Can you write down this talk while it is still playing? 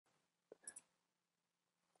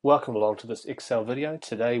Welcome along to this Excel video.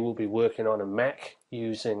 Today we'll be working on a Mac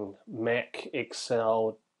using Mac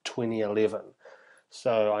Excel 2011.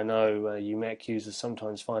 So I know you Mac users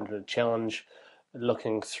sometimes find it a challenge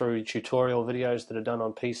looking through tutorial videos that are done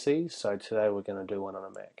on PCs, so today we're going to do one on a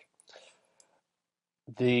Mac.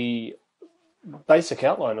 The basic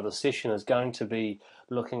outline of the session is going to be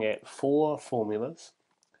looking at 4 formulas,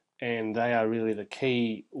 and they are really the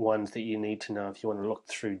key ones that you need to know if you want to look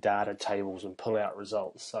through data tables and pull out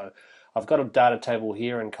results. So I've got a data table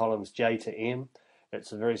here in columns J to M.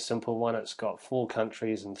 It's a very simple one. It's got 4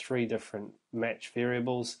 countries and 3 different match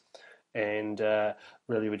variables, and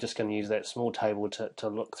really we're just going to use that small table to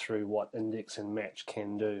look through what index and match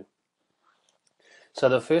can do. So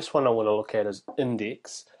the first one I want to look at is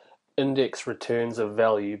index. Index returns a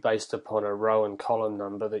value based upon a row and column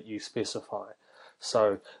number that you specify.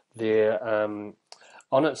 So there,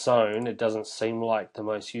 on its own, it doesn't seem like the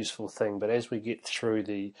most useful thing, but as we get through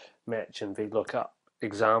the match and VLookup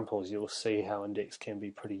examples, you'll see how index can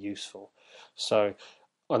be pretty useful. So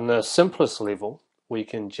on the simplest level, we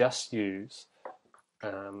can just use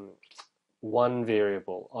one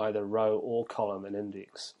variable, either row or column in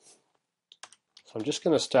index. So I'm just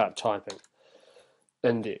going to start typing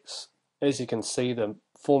index. As you can see, the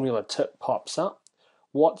formula tip pops up.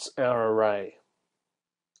 What's our array?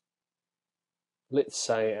 Let's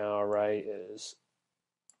say our array is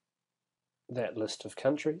that list of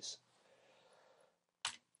countries.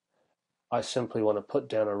 I simply want to put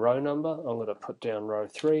down a row number. I'm going to put down row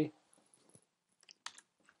 3,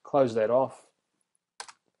 close that off,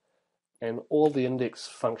 and all the index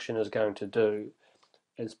function is going to do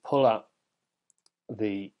is pull up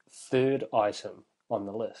the 3rd item on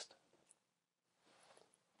the list.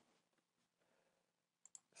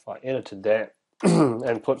 If I edited that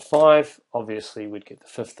and put 5, obviously we'd get the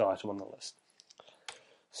 5th item on the list.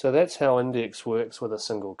 So that's how index works with a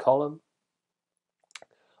single column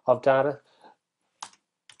of data.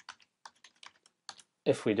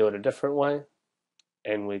 If we do it a different way,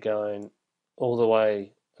 and we're going all the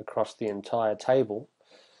way across the entire table,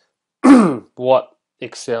 what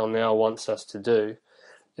Excel now wants us to do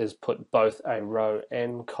is put both a row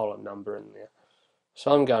and column number in there.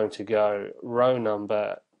 So I'm going to go row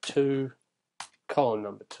number 2, column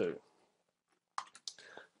number 2.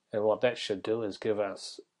 And what that should do is give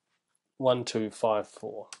us 1, 2, 5,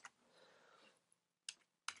 4.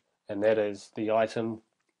 And that is the item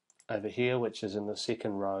over here, which is in the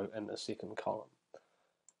 2nd row and the 2nd column.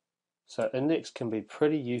 So index can be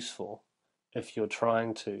pretty useful if you're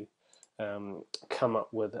trying to come up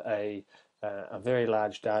with a very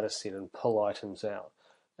large data set and pull items out.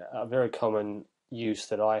 A very common use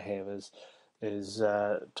that I have is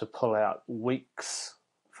to pull out weeks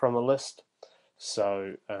from a list.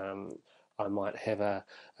 So I might have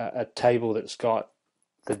a table that's got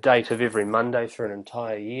the date of every Monday for an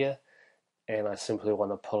entire year, and I simply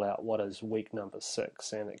want to pull out what is week number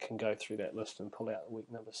 6, and it can go through that list and pull out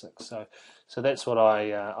week number 6. So that's what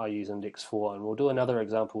I use index for, and we'll do another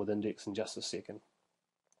example with index in just a second.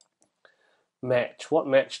 Match. What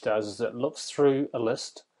match does is it looks through a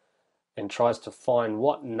list and tries to find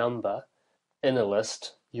what number in a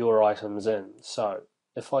list your item's in. So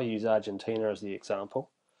if I use Argentina as the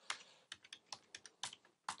example,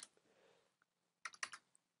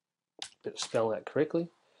 let's spell that correctly.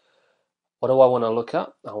 What do I want to look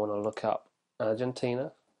up? I want to look up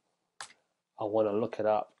Argentina. I want to look it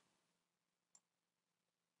up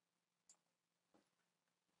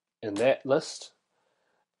in that list,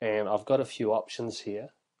 and I've got a few options here.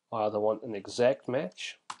 I either want an exact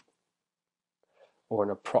match or an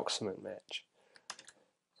approximate match.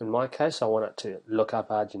 In my case, I want it to look up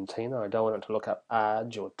Argentina. I don't want it to look up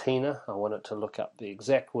Arg or Tina. I want it to look up the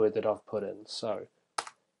exact word that I've put in. So if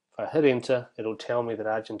I hit enter, it'll tell me that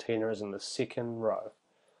Argentina is in the 2nd row.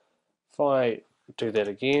 If I do that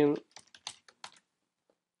again,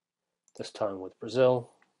 this time with Brazil,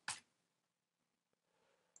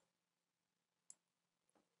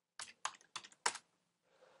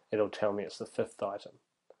 it'll tell me it's the 5th item.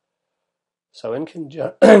 So in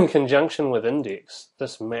conjunction with index,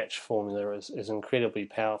 this match formula is incredibly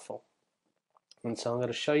powerful. And so I'm going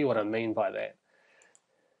to show you what I mean by that.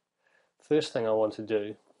 First thing I want to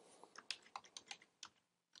do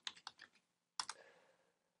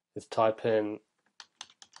is type in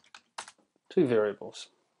 2 variables.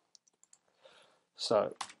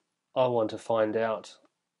 So I want to find out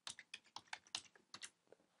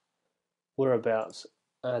whereabouts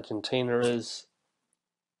Argentina is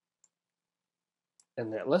in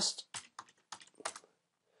that list.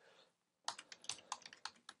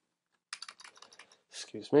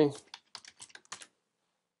 Excuse me.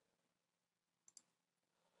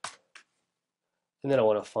 And then I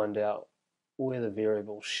want to find out where the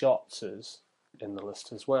variable shots is in the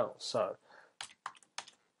list as well. So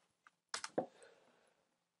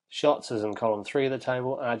shots is in column 3 of the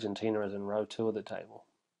table, Argentina is in row 2 of the table.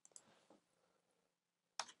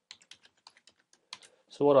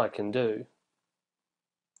 So what I can do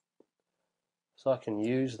is I can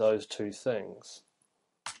use those two things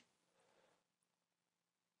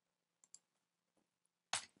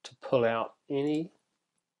to pull out any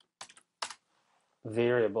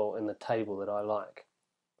variable in the table that I like.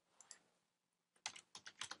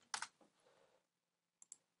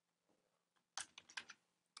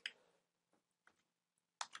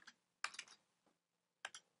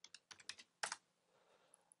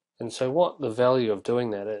 And so what the value of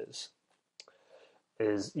doing that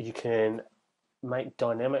is you can make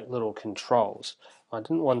dynamic little controls. I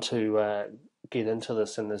didn't want to get into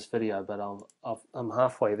this in this video, but I'm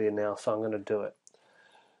halfway there now, so I'm going to do it.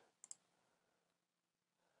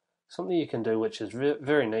 Something you can do which is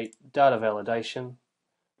very neat, data validation.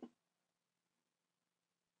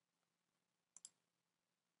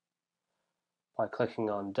 By clicking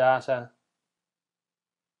on data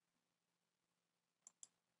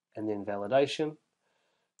and then validation.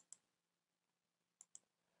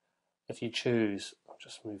 If you choose, I'll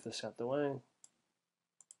just move this out the way.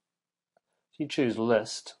 If you choose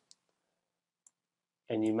list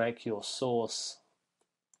and you make your source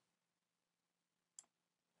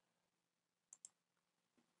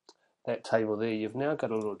that table there, you've now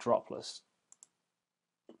got a little drop list.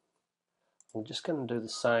 I'm just going to do the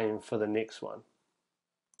same for the next one.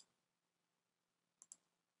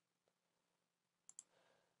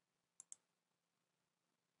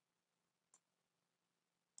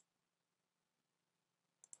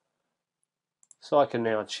 So I can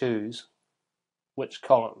now choose which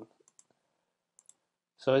column.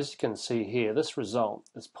 So as you can see here, this result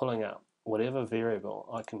is pulling up whatever variable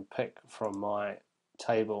I can pick from my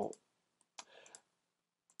table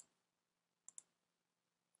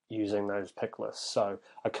using those pick lists. So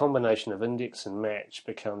a combination of index and match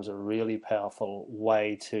becomes a really powerful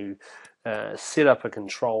way to set up a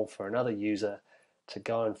control for another user to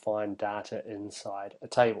go and find data inside a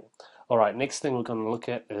table. Alright, next thing we're going to look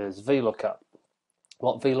at is VLookup.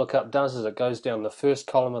 What VLookup does is it goes down the first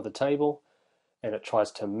column of the table and it tries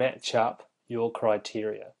to match up your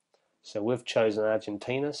criteria. So we've chosen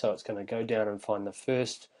Argentina, so it's going to go down and find the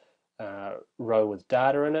first row with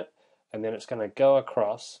data in it, and then it's going to go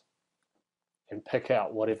across and pick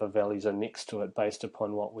out whatever values are next to it based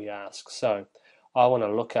upon what we ask. So I want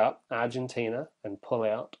to look up Argentina and pull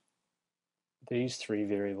out these three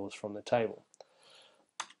variables from the table.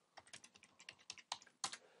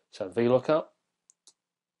 So VLookup,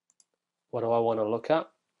 what do I want to look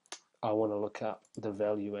up? I want to look up the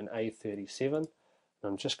value in A37, and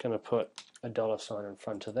I'm just going to put a $sign in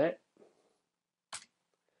front of that.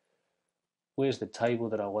 Where's the table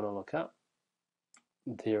that I want to look up?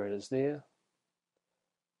 There it is there.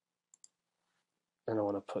 And I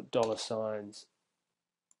want to put $signs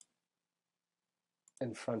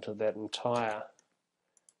in front of that entire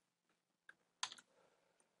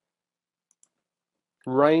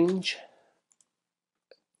range.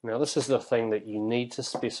 Now this is the thing that you need to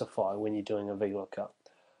specify when you're doing a VLookup.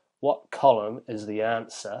 What column is the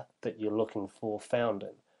answer that you're looking for found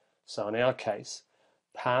in? So in our case,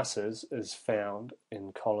 passes is found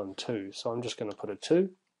in column 2. So I'm just going to put a 2.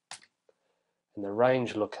 And the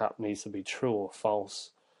range lookup needs to be true or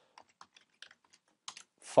false.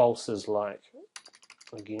 False is like,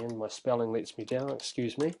 again, my spelling lets me down,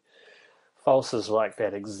 excuse me. False is like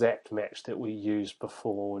that exact match that we used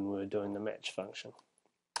before when we were doing the match function.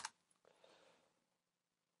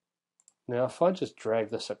 Now if I just drag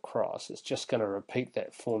this across, it's just going to repeat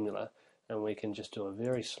that formula, and we can just do a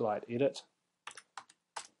very slight edit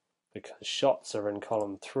because shots are in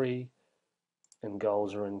column 3 and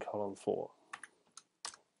goals are in column 4.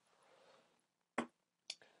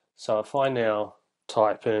 So if I now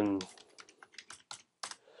type in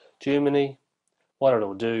Germany, what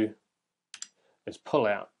it'll do is pull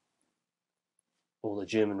out all the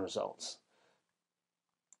German results.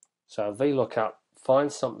 So VLookup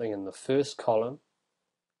finds something in the first column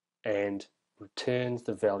and returns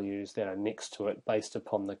the values that are next to it based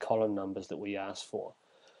upon the column numbers that we asked for.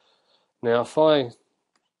 Now if I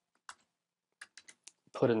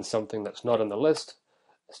put in something that's not in the list,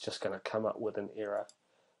 it's just going to come up with an error.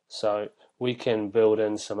 So we can build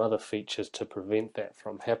in some other features to prevent that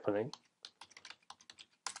from happening,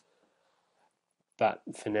 but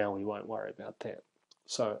for now we won't worry about that.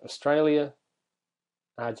 So Australia,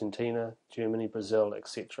 Argentina, Germany, Brazil,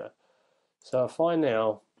 etc. So if I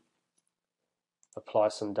now apply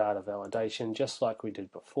some data validation just like we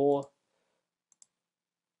did before.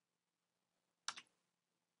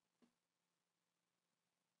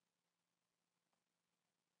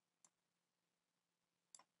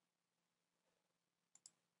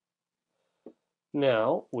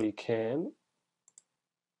 Now we can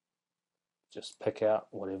just pick out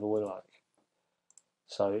whatever we like.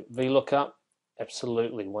 So VLookup,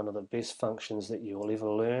 absolutely one of the best functions that you will ever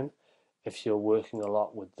learn if you're working a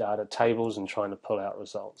lot with data tables and trying to pull out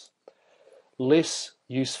results. Less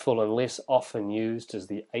useful and less often used is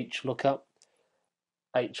the HLookup.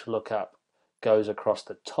 HLookup goes across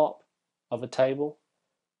the top of a table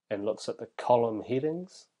and looks at the column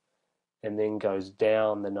headings and then goes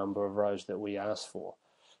down the number of rows that we ask for.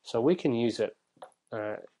 So we can use it,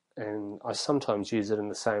 and I sometimes use it in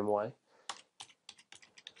the same way.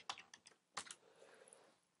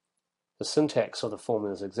 The syntax of the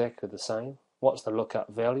formula is exactly the same. What's the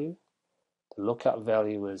lookup value? The lookup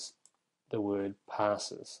value is the word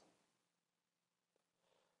passes.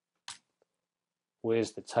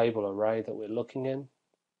 Where's the table array that we're looking in?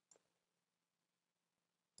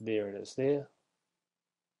 There it is there.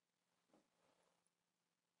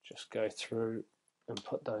 Just go through and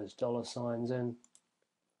put those dollar signs in.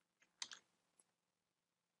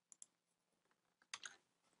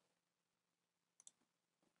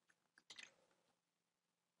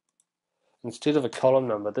 Instead of a column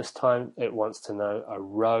number, this time it wants to know a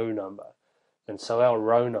row number. And so our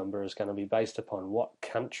row number is going to be based upon what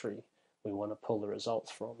country we want to pull the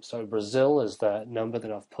results from. So Brazil is the number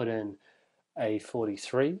that I've put in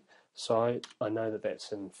A43, so I know that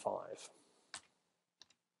that's in 5.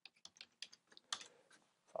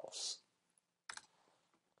 False.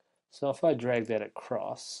 So if I drag that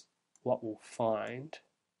across, what we'll find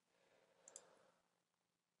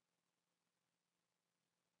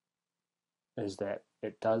is that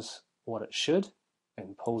it does what it should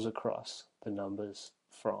and pulls across the numbers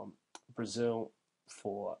from Brazil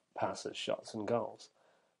for passes, shots and goals.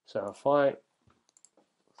 So if I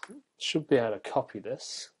should be able to copy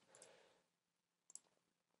this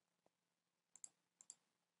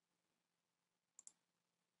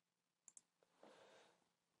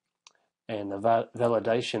and the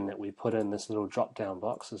validation that we put in this little drop down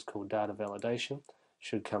box is called data validation,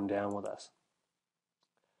 should come down with us.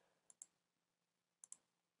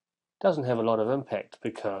 Doesn't have a lot of impact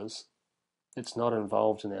because it's not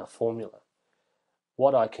involved in our formula.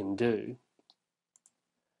 What I can do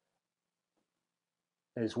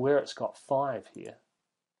is where it's got 5 here,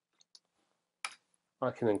 I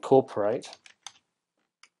can incorporate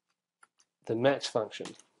the match function.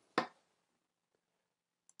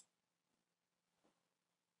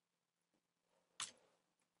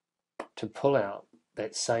 To pull out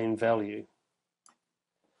that same value.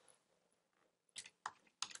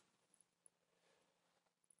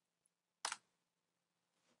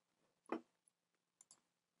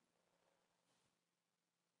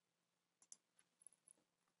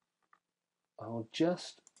 I'll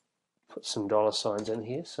just put some dollar signs in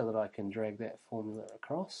here so that I can drag that formula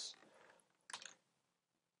across.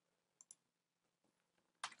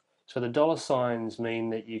 So the dollar signs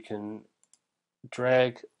mean that you can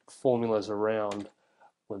drag formulas around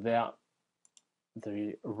without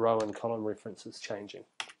the row and column references changing.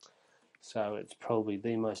 So it's probably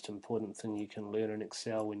the most important thing you can learn in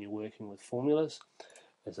Excel when you're working with formulas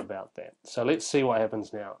is about that. So let's see what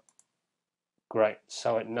happens now. Great,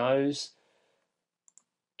 so it knows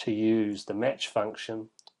to use the match function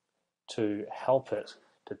to help it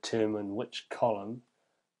determine which column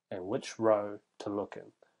and which row to look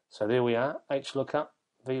in. So there we are, HLookup,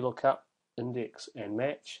 VLookup, index and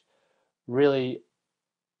match. Really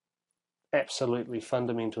absolutely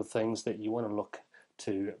fundamental things that you want to look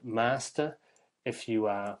to master if you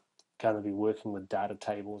are going to be working with data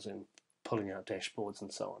tables and pulling out dashboards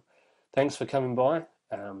and so on. Thanks for coming by.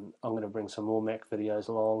 I'm going to bring some more Mac videos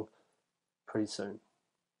along pretty soon.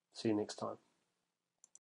 See you next time.